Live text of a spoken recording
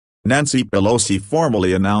Nancy Pelosi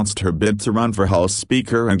formally announced her bid to run for House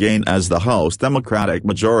Speaker again as the House Democratic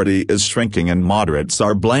majority is shrinking and moderates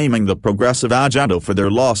are blaming the progressive agenda for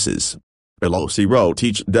their losses. Pelosi wrote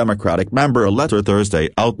each Democratic member a letter Thursday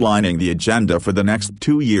outlining the agenda for the next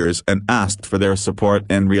 2 years and asked for their support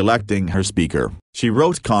in re-electing her speaker. She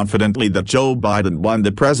wrote confidently that Joe Biden won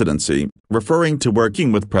the presidency, referring to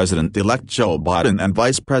working with President-elect Joe Biden and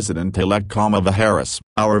Vice President-elect Kamala Harris.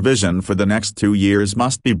 Our vision for the next 2 years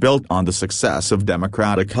must be built on the success of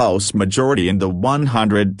Democratic House majority in the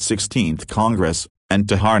 116th Congress, and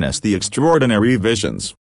to harness the extraordinary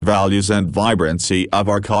visions, values and vibrancy of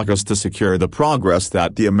our caucus to secure the progress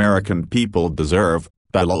that the American people deserve,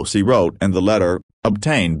 Pelosi wrote in the letter,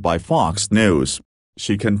 obtained by Fox News.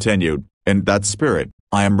 She continued, "In that spirit,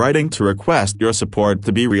 I am writing to request your support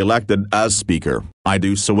to be re-elected as Speaker. I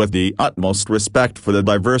do so with the utmost respect for the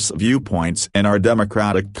diverse viewpoints in our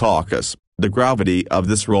Democratic caucus, the gravity of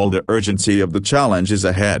this role, the urgency of the challenges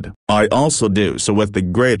ahead. I also do so with the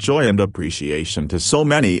great joy and appreciation to so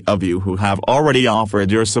many of you who have already offered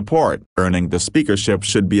your support." Earning the speakership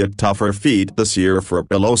should be a tougher feat this year for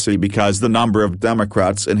Pelosi because the number of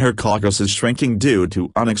Democrats in her caucus is shrinking due to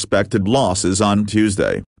unexpected losses on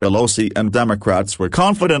Tuesday. Pelosi and Democrats were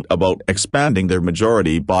confident about expanding their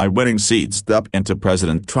majority by winning seats step into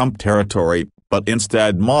President Trump territory, but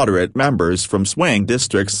instead moderate members from swing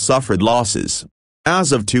districts suffered losses.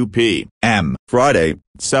 As of 2 p.m. Friday,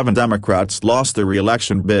 7 Democrats lost their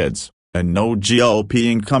re-election bids, and no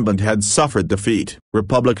GOP incumbent had suffered defeat.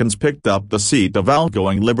 Republicans picked up the seat of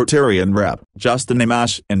outgoing Libertarian Rep. Justin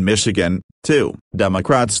Amash in Michigan. 2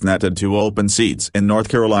 Democrats netted 2 open seats in North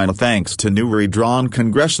Carolina thanks to new redrawn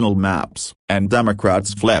congressional maps, and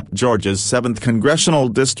Democrats flipped Georgia's 7th congressional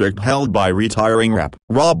district held by retiring Rep.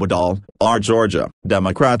 Rob Woodall, Georgia.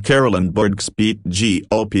 Democrat Carolyn Burks beat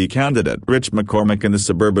GOP candidate Rich McCormick in the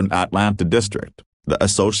suburban Atlanta district, the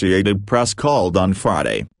Associated Press called on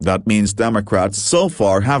Friday. That means Democrats so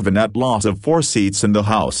far have a net loss of 4 seats in the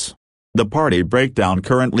House. The party breakdown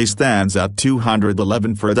currently stands at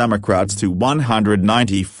 211 for Democrats to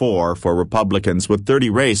 194 for Republicans, with 30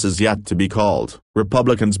 races yet to be called.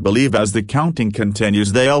 Republicans believe as the counting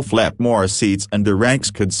continues they'll flip more seats and the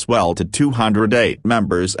ranks could swell to 208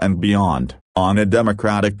 members and beyond. On a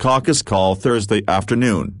Democratic caucus call Thursday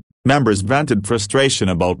afternoon, members vented frustration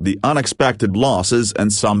about the unexpected losses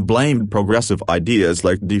and some blamed progressive ideas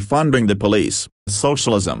like defunding the police,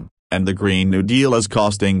 socialism, and the Green New Deal as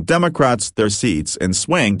costing Democrats their seats in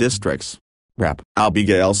swing districts. Rep.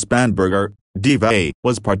 Abigail Spanberger, Diva,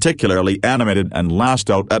 was particularly animated and lashed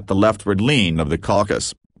out at the leftward lean of the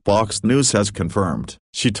caucus, Fox News has confirmed.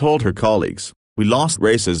 She told her colleagues, "We lost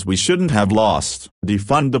races we shouldn't have lost.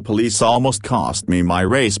 Defund the police almost cost me my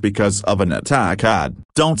race because of an attack ad.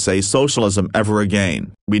 Don't say socialism ever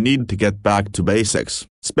again. We need to get back to basics."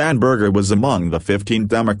 Spanberger was among the 15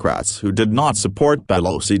 Democrats who did not support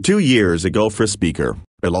Pelosi 2 years ago for Speaker.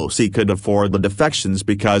 Pelosi could afford the defections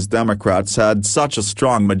because Democrats had such a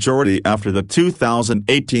strong majority after the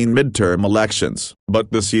 2018 midterm elections.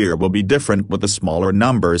 But this year will be different with the smaller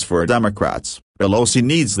numbers for Democrats. Pelosi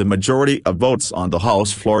needs the majority of votes on the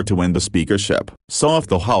House floor to win the speakership. So if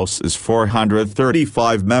the House is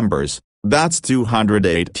 435 members, that's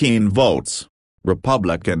 218 votes.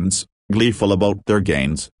 Republicans, gleeful about their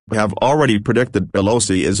gains, have already predicted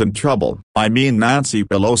Pelosi is in trouble. I mean, Nancy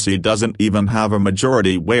Pelosi doesn't even have a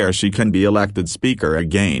majority where she can be elected Speaker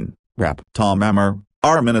again. Rep. Tom Emmer,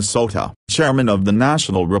 Minnesota, chairman of the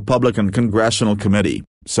National Republican Congressional Committee,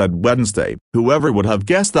 said Wednesday, "Whoever would have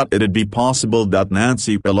guessed that it'd be possible that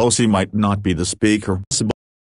Nancy Pelosi might not be the Speaker?"